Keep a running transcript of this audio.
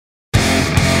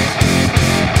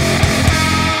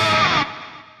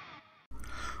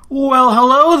Well,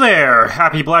 hello there!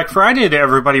 Happy Black Friday to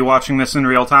everybody watching this in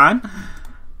real time.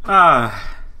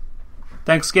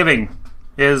 Thanksgiving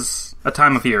is a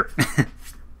time of year.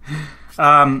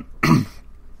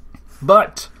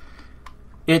 But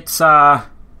it's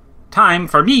time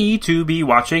for me to be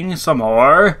watching some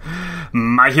more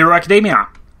My Hero Academia.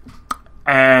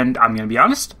 And I'm gonna be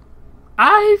honest,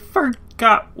 I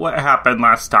forgot what happened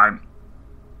last time.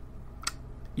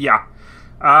 Yeah.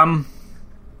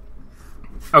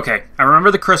 Okay, I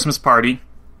remember the Christmas party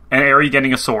and Eri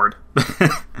getting a sword.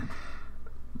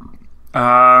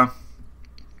 There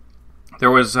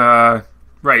was,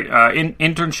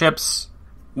 internships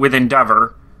with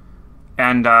Endeavor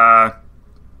and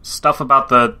stuff about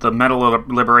the Metal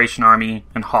Liberation Army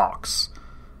and Hawks.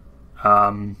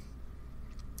 But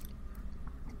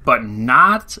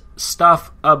not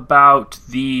stuff about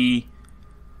the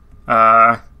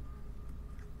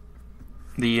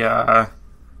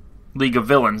League of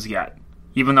Villains yet.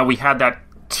 Even though we had that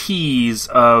tease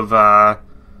of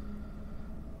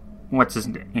what's his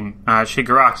name?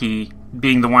 Shigaraki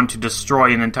being the one to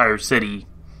destroy an entire city.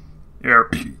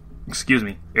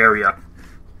 Area.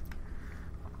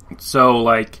 So,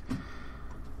 like,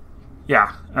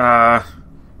 yeah.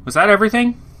 Was that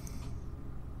everything?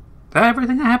 Is that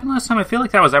everything that happened last time? I feel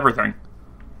like that was everything.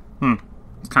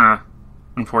 It's kind of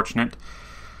unfortunate.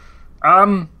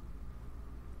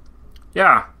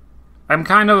 Yeah. I'm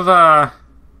kind of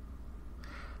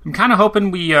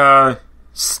hoping we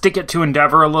stick it to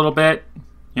Endeavor a little bit.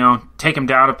 You know, take him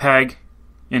down a peg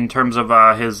in terms of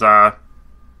his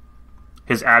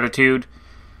attitude.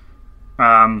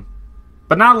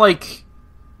 But not like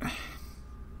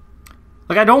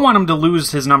I don't want him to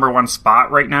lose his number one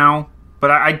spot right now, but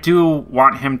I do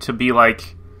want him to be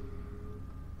like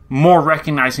more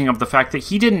recognizing of the fact that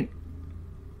he didn't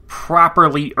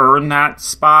properly earn that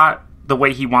spot the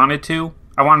way he wanted to.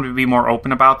 I want him to be more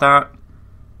open about that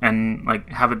and like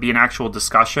have it be an actual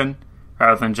discussion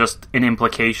rather than just an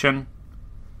implication.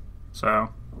 So,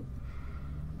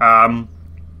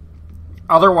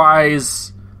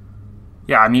 otherwise,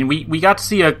 yeah, I mean, we got to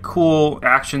see a cool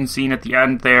action scene at the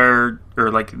end there,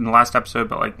 or like in the last episode,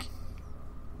 but like,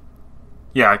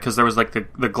 yeah, because there was like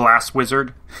the glass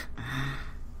wizard.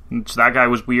 So that guy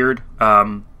was weird.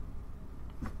 But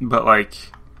like,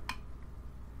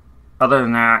 other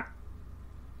than that,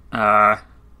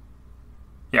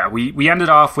 yeah, we ended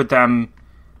off with them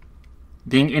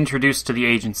being introduced to the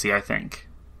agency, I think.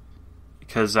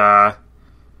 Because,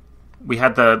 we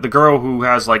had the girl who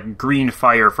has, like, green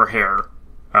fire for hair,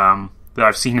 that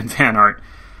I've seen in fan art.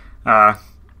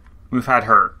 We've had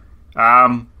her.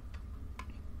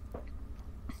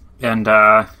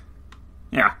 Yeah.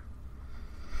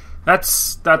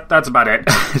 That's about it.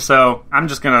 So, I'm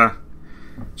just gonna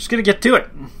get to it.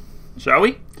 Shall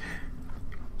we?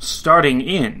 Starting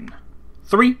in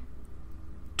 3,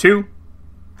 2,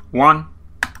 1.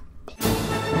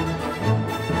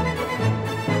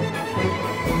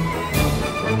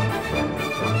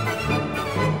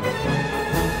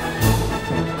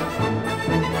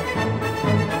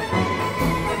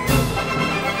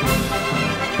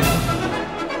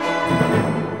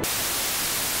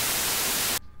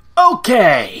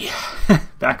 Okay,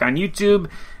 back on YouTube,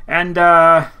 and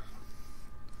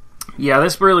yeah,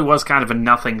 this really was kind of a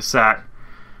nothing set.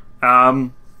 Like,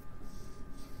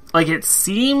 it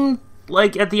seemed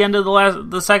like at the end of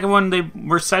the second one they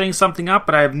were setting something up,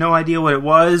 but I have no idea what it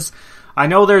was. I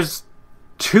know there's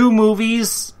 2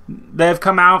 movies that have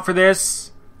come out for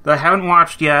this that I haven't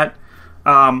watched yet.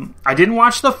 I didn't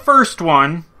watch the first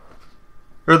one,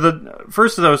 or the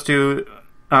first of those 2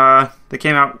 that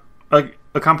came out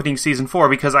accompanying Season 4,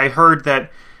 because I heard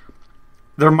that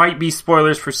there might be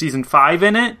spoilers for Season 5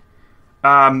 in it.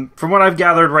 From what I've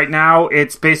gathered right now,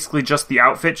 it's basically just the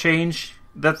outfit change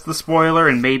that's the spoiler,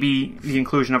 and maybe the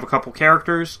inclusion of a couple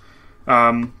characters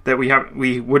that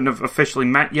we wouldn't have officially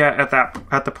met yet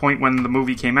at the point when the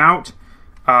movie came out.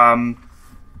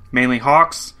 Mainly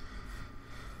Hawks,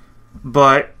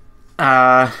 but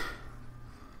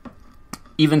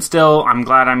even still, I'm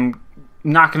glad I'm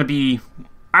not going to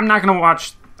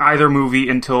watch either movie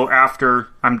until after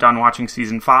I'm done watching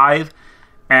Season 5.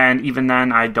 And even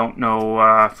then, I don't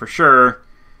know for sure,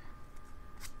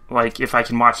 like, if I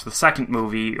can watch the second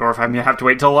movie, or if I'm going to have to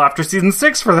wait till after Season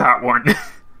 6 for that one.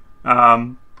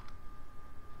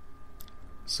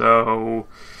 So,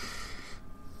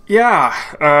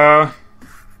 yeah,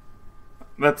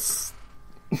 that's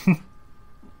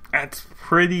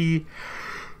pretty,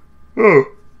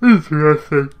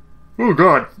 interesting. Oh,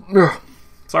 God. Ugh.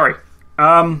 Sorry.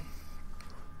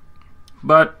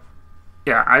 But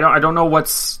yeah, I don't know what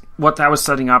that was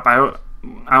setting up.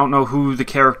 I don't know who the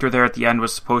character there at the end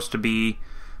was supposed to be.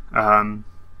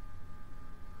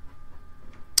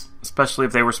 Especially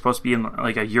if they were supposed to be in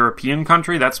like a European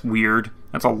country. That's weird.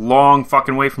 That's a long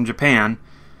fucking way from Japan.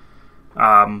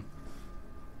 But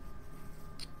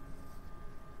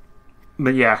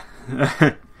yeah.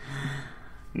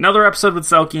 Another episode with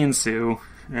Selkie and Sue.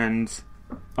 And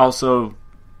also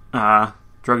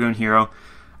Dragoon Hero.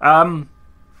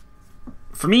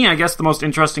 For me, I guess the most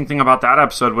interesting thing about that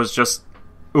episode was just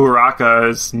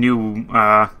Uraraka's new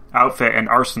outfit and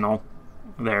arsenal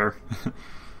there.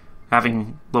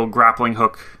 Having little grappling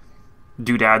hook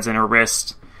doodads in her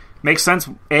wrist. Makes sense,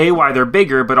 A, why they're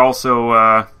bigger, but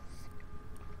also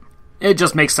it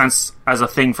just makes sense as a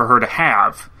thing for her to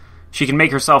have. She can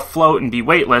make herself float and be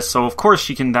weightless, so of course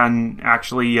she can then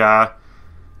actually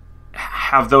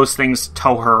have those things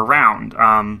tow her around.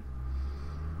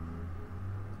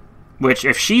 Which,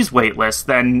 if she's weightless,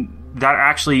 then that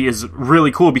actually is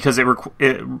really cool because it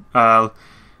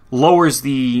lowers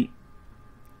the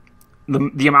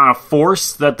amount of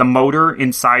force that the motor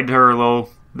inside her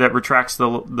that retracts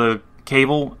the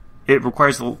cable. It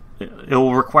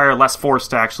will require less force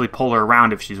to actually pull her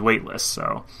around if she's weightless.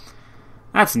 So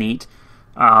that's neat.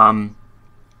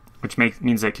 Which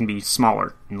means it can be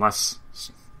smaller and less,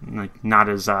 like, not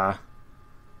as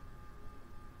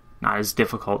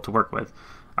difficult to work with.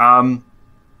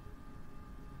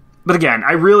 But again,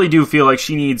 I really do feel like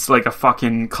she needs like a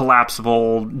fucking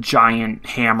collapsible giant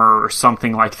hammer or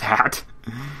something like that.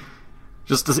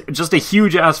 Just a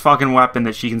huge ass fucking weapon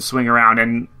that she can swing around.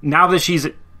 And now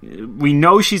that we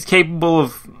know she's capable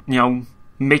of,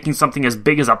 making something as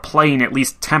big as a plane at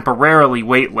least temporarily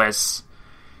weightless.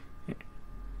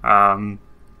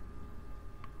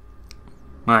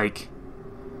 Like,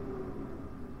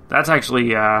 that's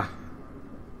actually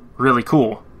really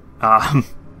cool.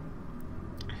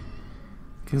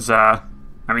 Because, that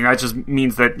just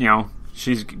means that,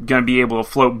 she's going to be able to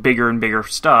float bigger and bigger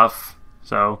stuff.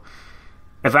 So,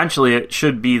 eventually it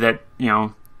should be that,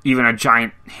 even a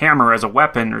giant hammer as a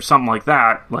weapon or something like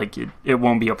that, like, it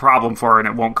won't be a problem for her and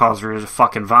it won't cause her to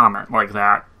fucking vomit like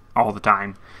that all the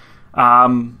time.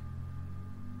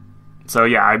 So,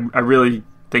 yeah, I really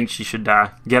think she should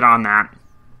get on that.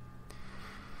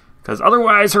 Because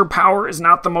otherwise her power is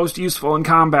not the most useful in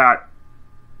combat.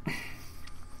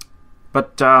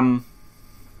 But,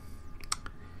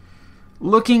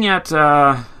 looking at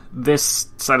this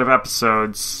set of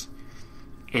episodes,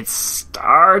 it's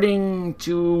starting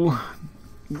to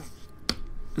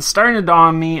dawn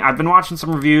on me. I've been watching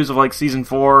some reviews of, like, Season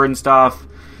 4 and stuff,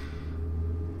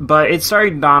 but it's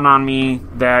starting to dawn on me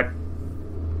that,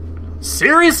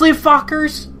 seriously,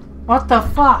 fuckers? What the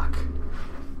fuck?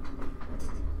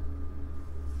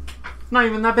 It's not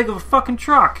even that big of a fucking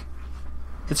truck.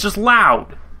 It's just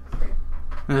loud.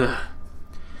 Ugh.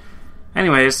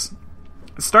 Anyways,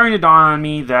 it's starting to dawn on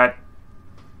me that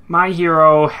My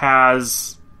Hero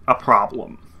has a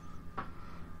problem.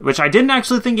 Which I didn't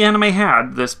actually think anime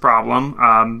had this problem.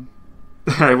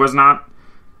 I was not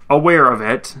aware of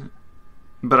it.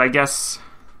 But I guess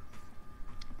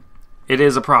it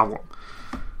is a problem.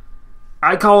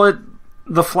 I call it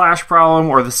the Flash problem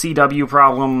or the CW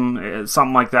problem,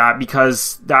 something like that,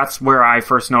 because that's where I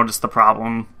first noticed the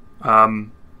problem.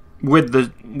 With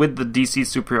the DC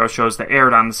superhero shows that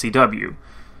aired on the CW.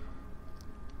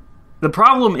 The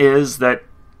problem is that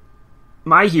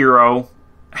My Hero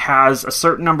has a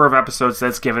certain number of episodes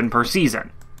that's given per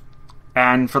season.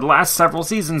 And for the last several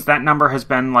seasons, that number has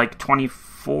been like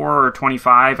 24 or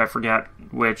 25, I forget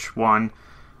which one,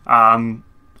 off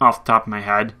the top of my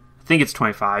head. I think it's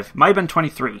 25. Might have been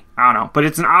 23. I don't know. But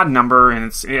it's an odd number, and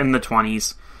it's in the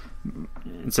 20s.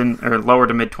 It's in or lower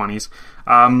to mid-20s.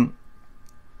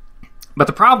 But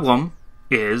the problem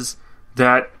is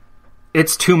that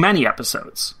it's too many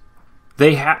episodes.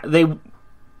 They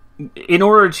in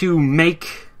order to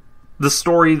make the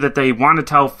story that they want to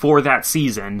tell for that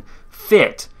season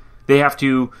fit, they have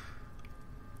to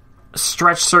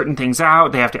stretch certain things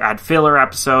out. They have to add filler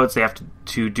episodes. They have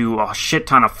to do a shit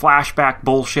ton of flashback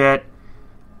bullshit,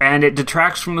 and it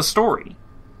detracts from the story.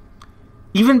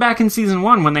 Even back in season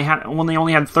 1, when they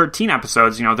only had 13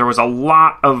 episodes, there was a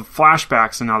lot of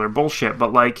flashbacks and other bullshit.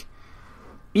 But like,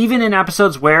 even in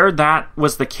episodes where that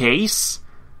was the case,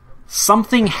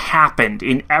 something happened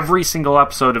in every single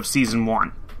episode of season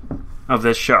 1 of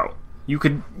this show. You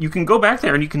can go back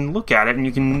there and you can look at it and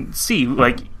you can see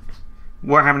like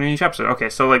what happened in each episode. Okay,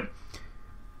 so like,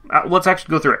 let's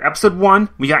actually go through it. Episode 1,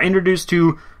 we got introduced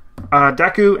to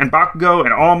Deku and Bakugo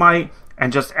and All Might.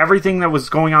 And just everything that was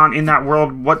going on in that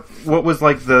world, what was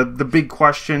like the big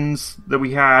questions that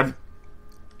we had?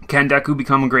 Can Deku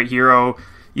become a great hero?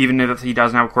 even if he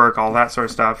doesn't have a quirk, all that sort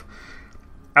of stuff.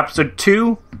 Episode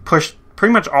 2 pushed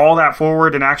pretty much all that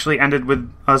forward and actually ended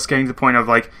with us getting to the point of,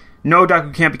 like, no,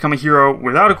 Deku can't become a hero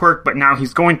without a quirk, but now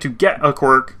he's going to get a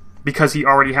quirk because he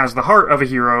already has the heart of a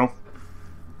hero.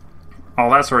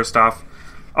 All that sort of stuff.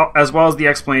 As well as the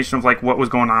explanation of, like, what was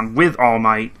going on with All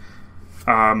Might.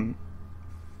 Then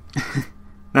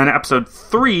episode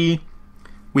 3,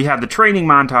 we had the training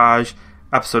montage.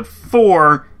 Episode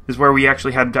 4 is where we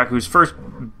actually had Deku's first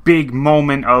big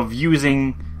moment of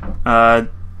using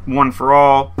One for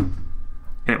All. And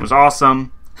it was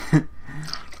awesome.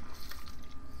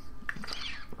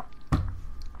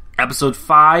 Episode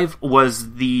 5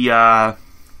 was the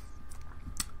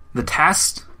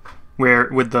test, where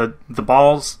with the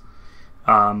balls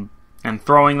and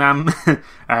throwing them,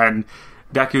 and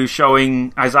Deku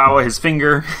showing Aizawa his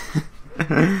finger.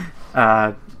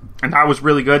 And that was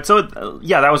really good. So,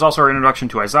 yeah, that was also our introduction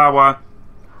to Aizawa.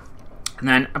 And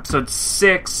then episode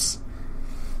 6,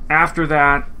 after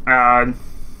that, that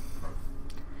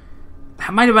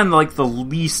might have been, like, the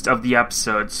least of the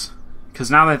episodes.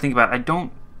 Because now that I think about it, I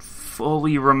don't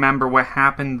fully remember what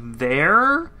happened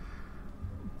there.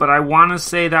 But I want to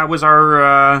say that was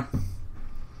our...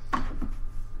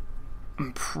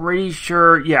 I'm pretty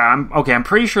sure... Yeah, I'm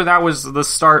pretty sure that was the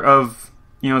start of,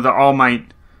 the All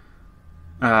Might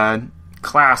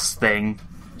class thing.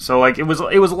 So, like, it was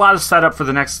a lot of setup for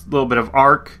the next little bit of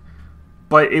arc,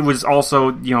 but it was also,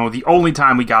 the only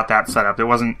time we got that setup. It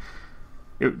wasn't...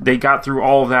 they got through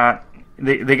all of that.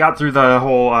 They got through the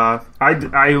whole,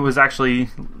 I was actually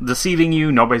deceiving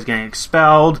you, nobody's getting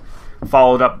expelled,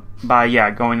 followed up by,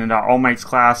 going into All Might's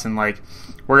class, and, like,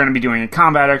 we're going to be doing a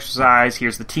combat exercise,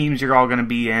 here's the teams you're all going to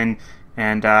be in,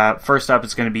 and first up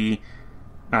it's going to be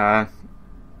Bakugo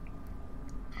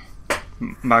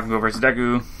versus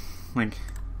Deku. Like,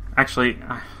 actually,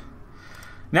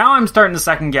 now I'm starting to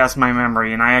second guess my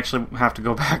memory, and I actually have to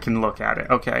go back and look at it.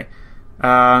 Okay.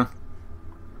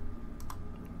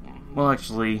 We'll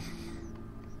actually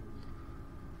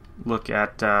look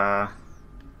at it.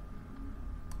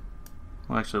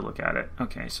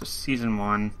 Okay, so season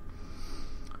 1.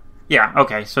 Yeah,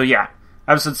 okay, so yeah.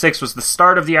 Episode 6 was the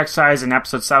start of the exercise, and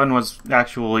episode 7 was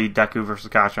actually Deku versus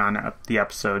Gachan, the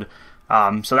episode.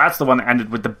 So that's the one that ended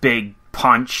with the big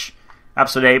punch.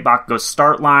 Episode 8, Bakugo's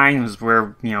start line, was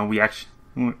where, we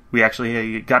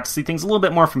actually got to see things a little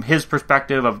bit more from his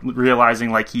perspective of realizing,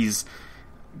 like, he's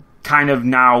kind of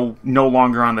now no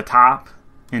longer on the top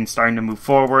and starting to move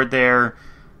forward there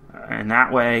in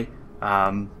that way.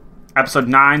 Episode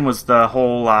 9 was the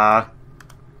whole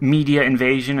media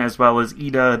invasion, as well as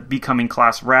Ida becoming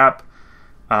class rep.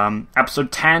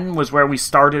 Episode 10 was where we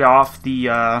started off the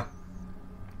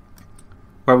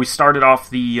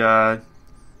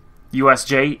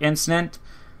USJ incident.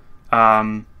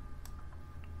 And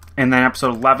then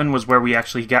episode 11 was where we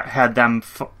actually had them,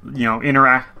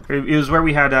 interact. It was where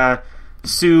we had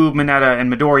Sue, Mineta,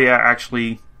 and Midoriya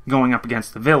actually going up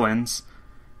against the villains.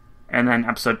 And then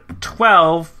episode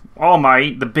 12, All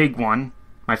Might, the big one,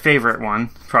 my favorite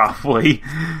one, probably.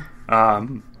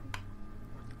 And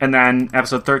then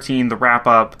episode 13, the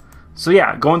wrap-up. So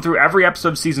yeah, going through every episode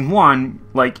of season 1,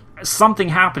 like, something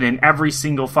happened in every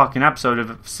single fucking episode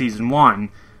of season 1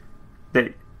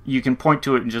 that you can point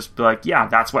to it and just be like, yeah,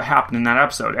 that's what happened in that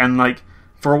episode. And, like,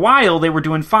 for a while, they were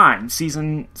doing fine.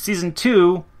 Season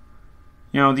 2,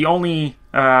 the only,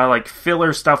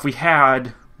 filler stuff we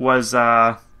had was,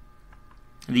 the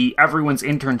Everyone's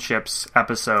Internships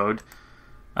episode,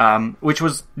 which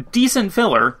was decent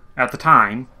filler at the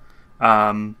time.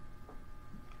 And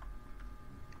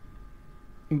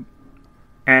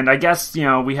I guess,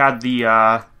 we had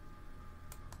the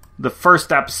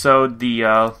first episode, the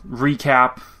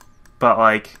recap, but,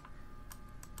 like,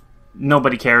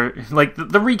 nobody cares. Like,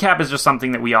 the recap is just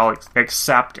something that we all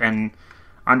accept and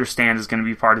understand is going to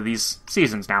be part of these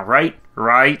seasons now, right?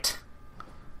 Right?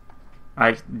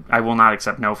 I will not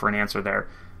accept no for an answer there.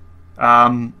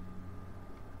 And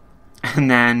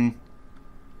then,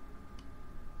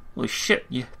 holy shit,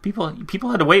 people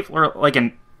had to wait for, like,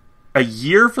 a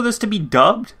year for this to be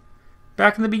dubbed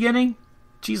back in the beginning?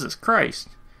 Jesus Christ.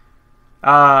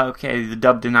 Okay, the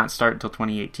dub did not start until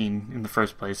 2018 in the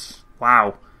first place.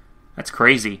 Wow. That's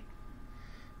crazy.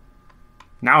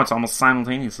 Now it's almost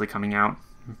simultaneously coming out.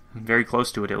 Very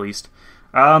close to it, at least.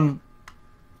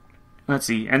 Let's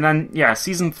see. And then, yeah,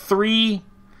 Season 3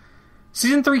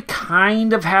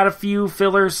 kind of had a few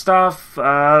filler stuff.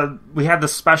 We had the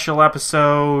special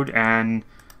episode, and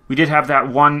we did have that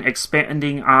one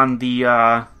expanding on the,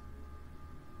 I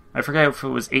forget if it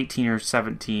was 18 or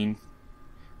 17,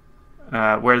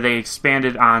 where they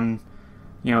expanded on,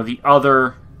 the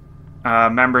other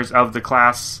members of the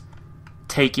class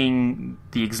taking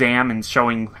the exam and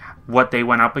showing what they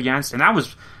went up against, and that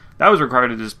was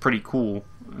regarded as pretty cool,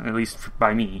 at least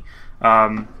by me,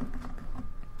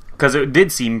 because it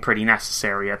did seem pretty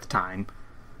necessary at the time.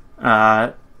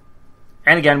 And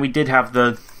again, we did have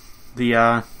the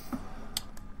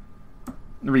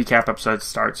recap episode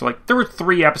start. So, like, there were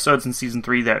 3 episodes in season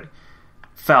 3 that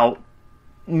felt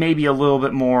maybe a little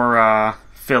bit more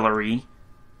fillery.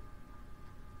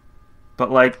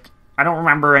 But, like, I don't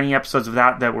remember any episodes of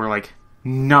that were, like,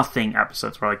 nothing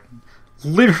episodes. Where, like,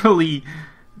 literally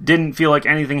didn't feel like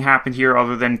anything happened here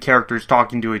other than characters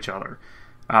talking to each other.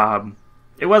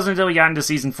 It wasn't until we got into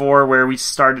season 4 where we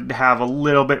started to have a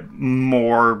little bit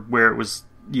more where it was,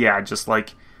 just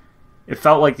like, it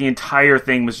felt like the entire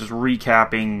thing was just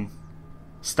recapping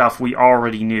stuff we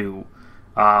already knew.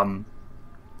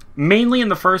 Mainly in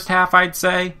the first half, I'd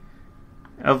say,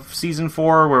 of season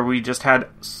 4, where we just had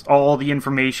all the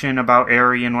information about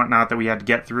Eri and whatnot that we had to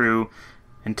get through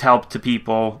and tell to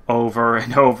people over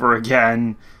and over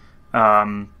again.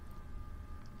 Because,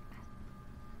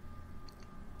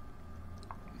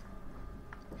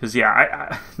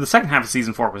 the second half of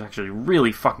season 4 was actually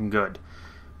really fucking good.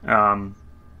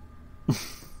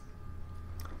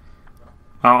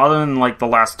 Other than, like, the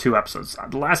last 2 episodes.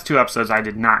 The last 2 episodes I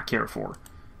did not care for.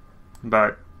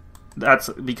 But that's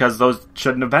because those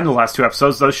shouldn't have been the last 2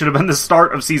 episodes. Those should have been the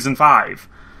start of season 5.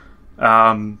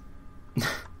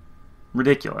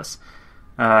 Ridiculous.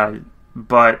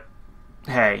 But,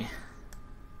 hey.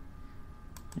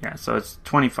 Yeah, so it's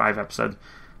 25 episodes.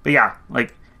 But yeah,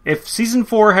 like, if season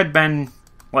 4 had been,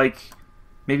 like,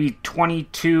 maybe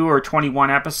 22 or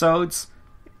 21 episodes,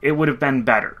 it would have been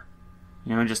better.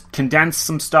 You know, just condense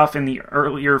some stuff in the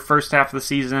earlier first half of the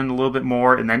season, a little bit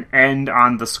more, and then end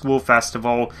on the school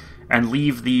festival, and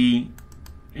leave the,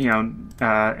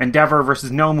 Endeavor versus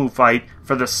Nomu fight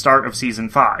for the start of season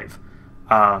 5.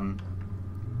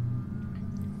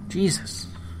 Jesus.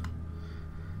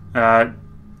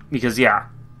 Because,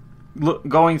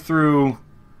 going through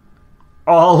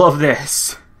all of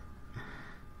this,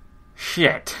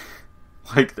 shit.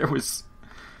 Like, there was...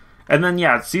 And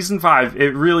then, season 5,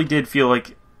 it really did feel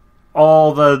like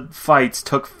all the fights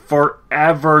took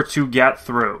forever to get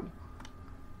through.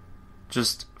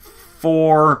 Just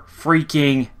for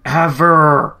freaking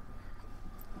ever.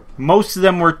 Most of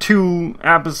them were 2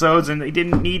 episodes, and they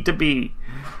didn't need to be.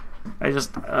 I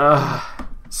just,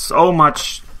 so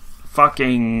much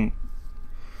fucking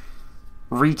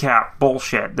recap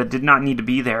bullshit that did not need to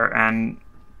be there, and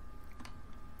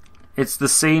it's the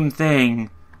same thing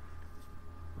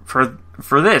for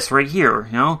this right here,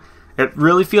 you know? It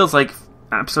really feels like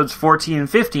episodes 14 and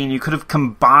 15 you could have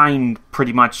combined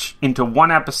pretty much into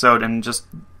one episode and just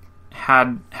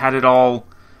had it all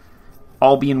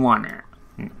be in one.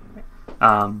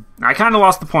 I kind of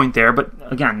lost the point there,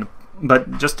 but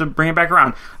just to bring it back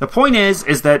around, the point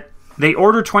is that they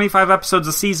ordered 25 episodes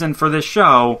a season for this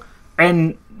show,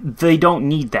 and they don't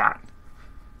need that.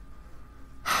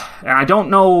 And I don't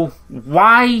know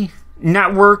why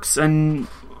networks and,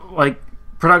 like,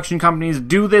 production companies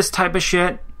do this type of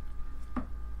shit.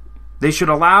 They should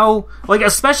allow, like,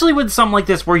 especially with something like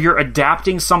this where you're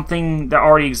adapting something that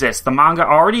already exists. The manga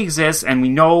already exists, and we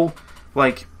know,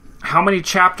 like, how many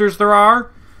chapters there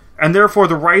are, and therefore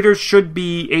the writers should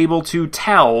be able to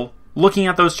tell, looking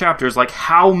at those chapters, like,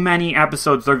 how many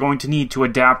episodes they're going to need to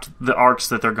adapt the arcs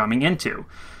that they're coming into.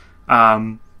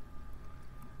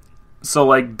 So,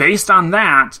 like, based on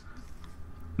that,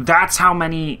 that's how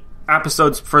many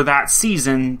episodes for that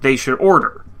season they should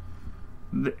order.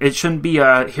 It shouldn't be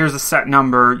here's a set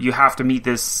number, you have to meet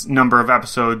this number of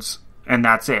episodes, and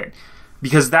that's it.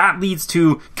 Because that leads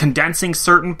to condensing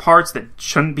certain parts that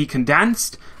shouldn't be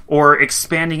condensed, or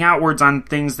expanding outwards on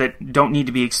things that don't need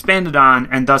to be expanded on,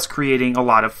 and thus creating a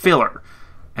lot of filler.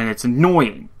 And it's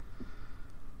annoying.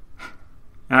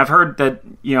 And I've heard that,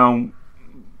 you know,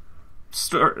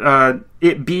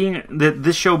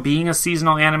 this show being a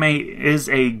seasonal anime is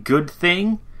a good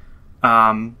thing.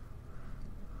 And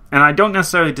I don't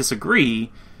necessarily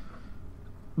disagree,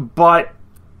 but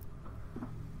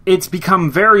it's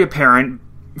become very apparent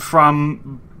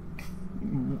from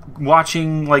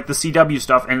watching, like, the CW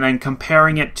stuff and then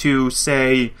comparing it to,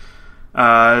 say,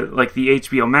 like the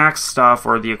HBO Max stuff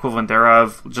or the equivalent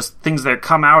thereof, just things that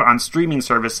come out on streaming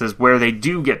services where they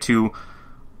do get to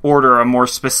order a more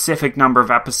specific number of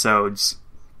episodes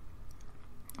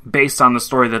based on the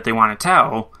story that they want to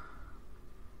tell.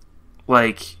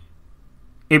 Like,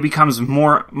 it becomes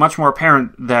much more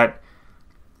apparent that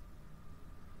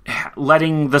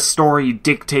letting the story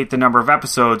dictate the number of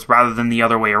episodes rather than the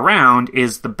other way around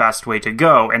is the best way to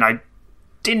go. And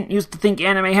didn't used to think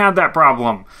anime had that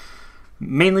problem.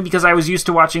 Mainly because I was used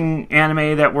to watching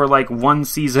anime that were like one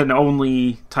season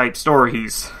only type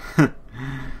stories.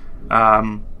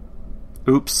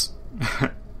 Oops.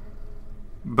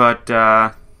 But,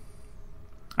 I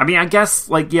mean, I guess,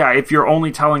 like, yeah, if you're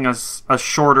only telling us a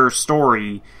shorter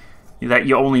story that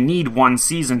you only need one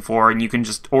season for, and you can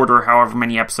just order however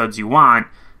many episodes you want,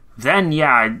 then,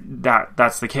 yeah,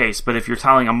 that's the case. But if you're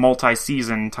telling a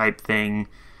multi-season type thing,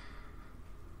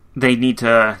 they need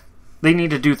to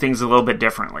do things a little bit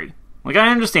differently. Like, I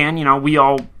understand, we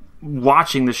all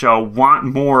watching the show want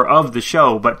more of the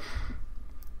show, but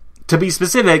to be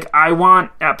specific, I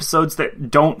want episodes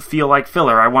that don't feel like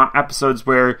filler. I want episodes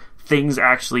where things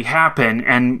actually happen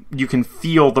and you can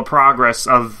feel the progress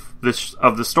of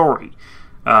the story.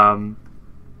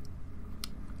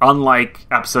 Unlike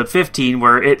episode 15,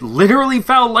 where it literally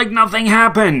felt like nothing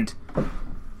happened.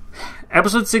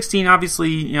 Episode 16,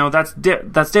 obviously,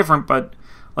 that's different, but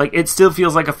like it still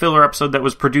feels like a filler episode that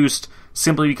was produced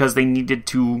simply because they needed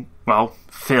to,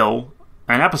 fill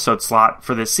an episode slot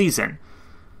for this season.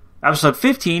 Episode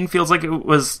 15 feels like it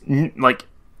was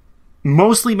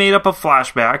mostly made up of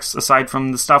flashbacks, aside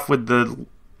from the stuff with the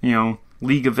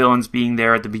League of Villains being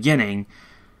there at the beginning.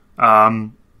 Other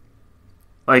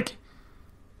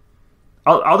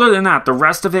than that, the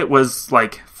rest of it was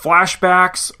like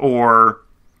flashbacks or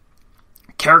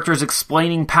characters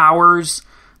explaining powers.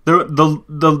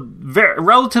 The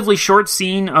relatively short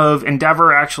scene of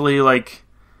Endeavor actually like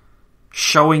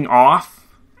showing off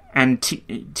and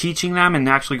teaching them and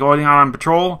actually going out on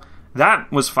patrol,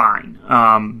 that was fine.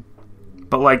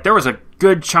 But like there was a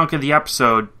good chunk of the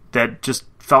episode that just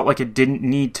felt like it didn't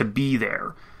need to be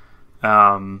there.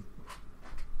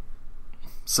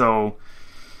 So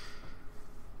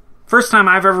first time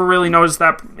I've ever really noticed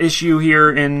that issue here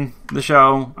in the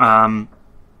show.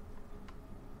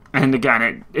 And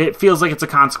again, it feels like it's a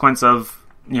consequence of,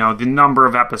 the number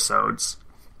of episodes.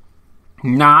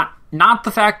 Not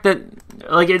the fact that,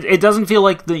 like, it doesn't feel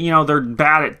like they're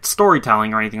bad at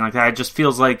storytelling or anything like that. It just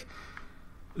feels like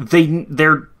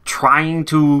they're trying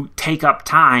to take up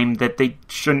time that they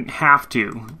shouldn't have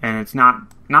to, and it's not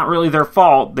really their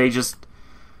fault. They just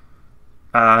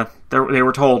they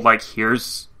were told, like,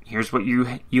 here's what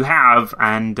you have,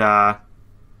 and they're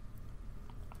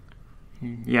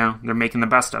making the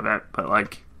best of it. But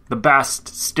like the best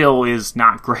still is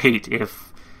not great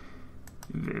if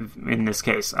in this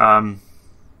case. I'm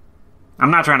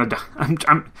not trying to.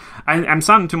 I'm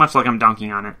sounding too much like I'm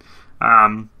dunking on it.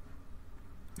 I'm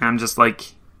just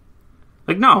like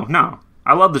no.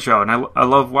 I love the show and I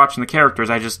love watching the characters.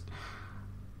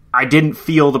 I didn't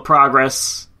feel the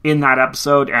progress in that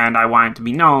episode, and I want it to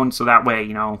be known so that way,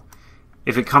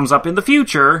 if it comes up in the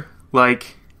future,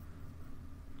 like,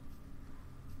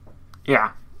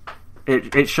 yeah,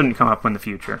 it shouldn't come up in the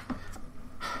future.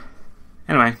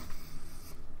 Anyway.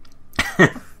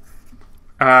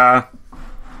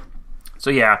 So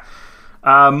yeah.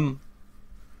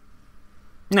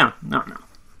 No.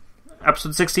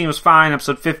 Episode 16 was fine.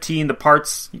 Episode 15, the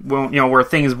parts, where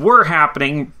things were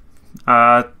happening,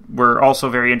 were also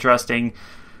very interesting.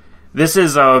 This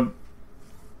is the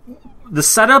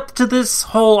setup to this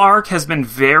whole arc has been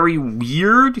very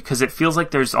weird because it feels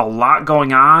like there's a lot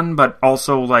going on, but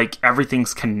also like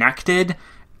everything's connected,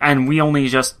 and we only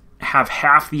just have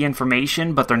half the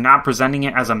information, but they're not presenting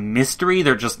it as a mystery.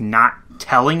 They're just not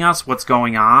telling us what's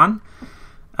going on.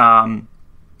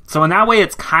 So in that way,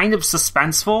 it's kind of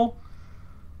suspenseful,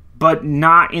 but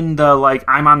not in the like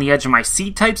I'm on the edge of my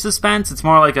seat type suspense. It's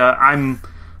more like I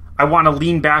want to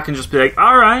lean back and just be like,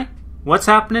 all right, what's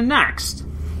happening next?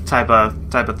 Type of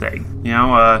thing,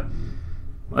 rather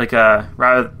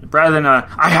than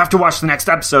I have to watch the next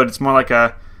episode. It's more like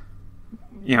do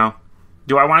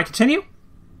I want to continue?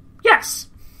 Yes,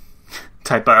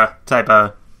 type of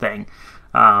thing.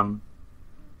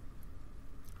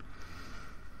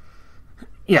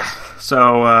 Yeah,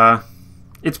 so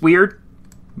it's weird,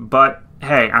 but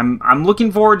hey, I'm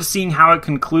looking forward to seeing how it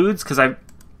concludes because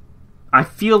I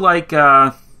feel like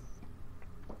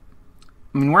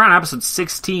we're on episode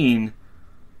 16.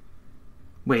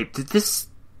 Wait, did this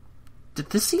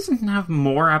season have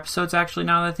more episodes actually,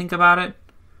 now that I think about it?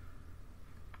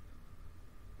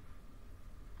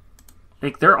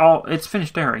 Like, it's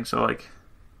finished airing, so like,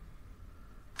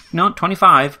 no,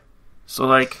 25. So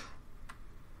like,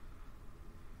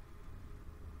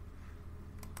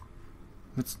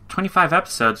 it's 25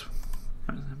 episodes.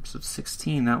 Episode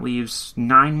 16, that leaves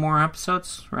 9 more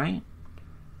episodes, right?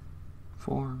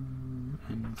 4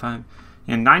 and 5.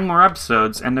 And 9 more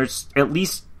episodes, and there's at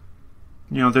least,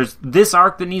 there's this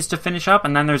arc that needs to finish up,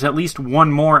 and then there's at least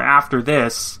one more after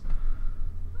this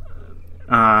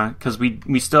because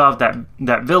we still have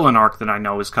that villain arc that I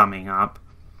know is coming up.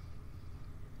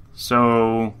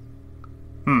 So,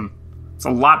 it's a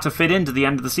lot to fit into the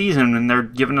end of the season, and they're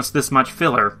giving us this much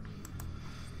filler.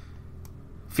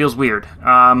 Feels weird.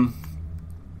 Yeah,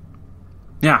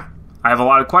 I have a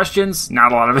lot of questions,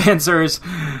 not a lot of answers,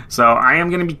 so I am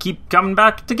going to keep coming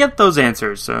back to get those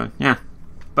answers, so yeah.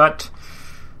 But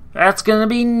that's going to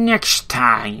be next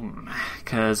time,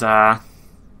 because, yeah,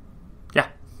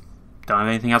 don't have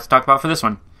anything else to talk about for this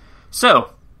one.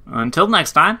 So, until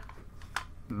next time,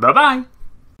 bye-bye!